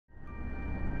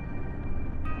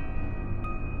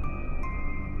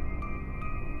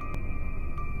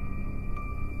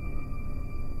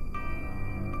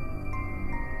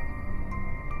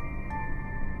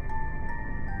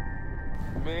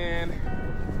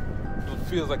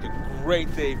feels like a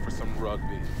great day for some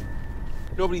rugby.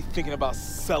 Nobody thinking about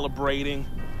celebrating.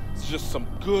 It's just some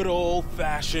good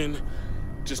old-fashioned,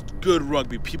 just good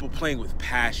rugby. People playing with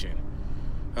passion.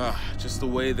 Just the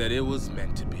way that it was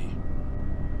meant to be.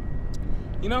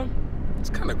 You know, it's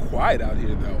kind of quiet out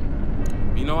here though.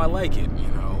 You know, I like it, you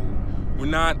know. We're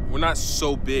not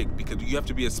so big because you have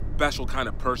to be a special kind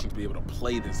of person to be able to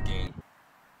play this game.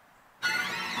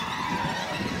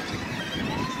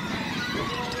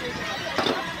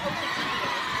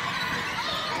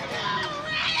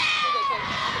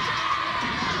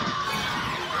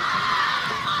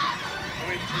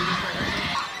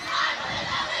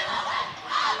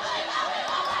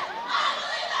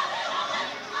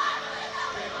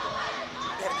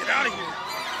 Gotta get out of here.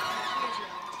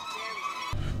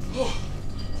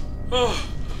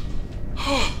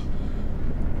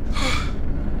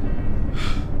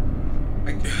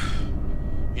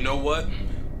 You know what?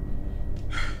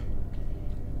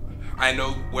 I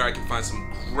know where I can find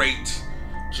some great,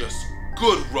 just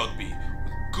good rugby,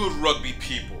 with good rugby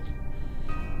people.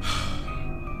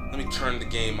 Let me turn the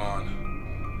game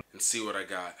on and see what I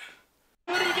got.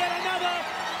 Will he get another?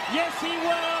 Yes, he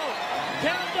will.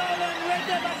 Count Dolan,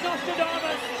 Render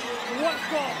Nostradamus. What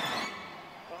score?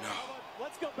 No.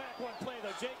 Let's go back one play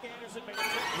though. Jake Anderson made a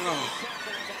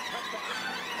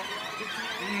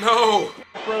No.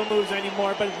 Pro moves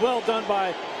anymore, but well done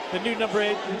by the new number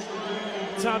 8,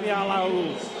 Tommy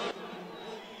Alau.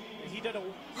 He did a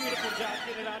beautiful job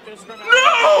getting it out there.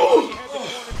 No!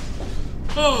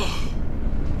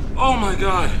 Oh my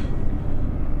God.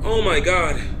 Oh my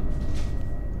God.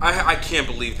 I can't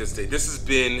believe this day. This has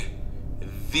been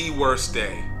the worst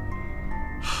day.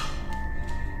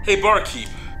 Hey, barkeep.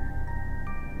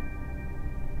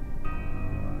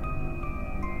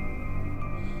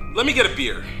 Let me get a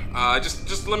beer.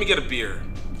 Just let me get a beer.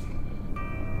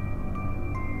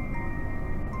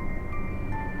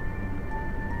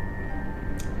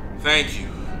 Thank you.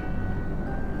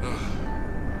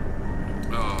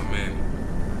 Oh man.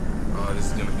 Oh, this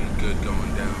is gonna be good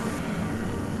going down.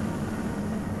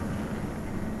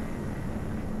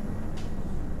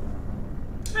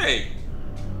 Hey,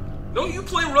 don't you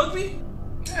play rugby?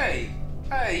 Hey,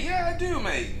 yeah I do,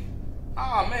 mate.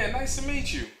 Ah man, nice to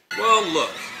meet you. Well,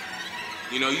 look,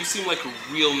 you know, you seem like a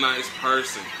real nice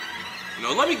person. You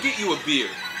know, let me get you a beer.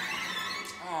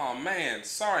 Oh man,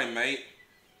 sorry mate.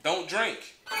 Don't drink.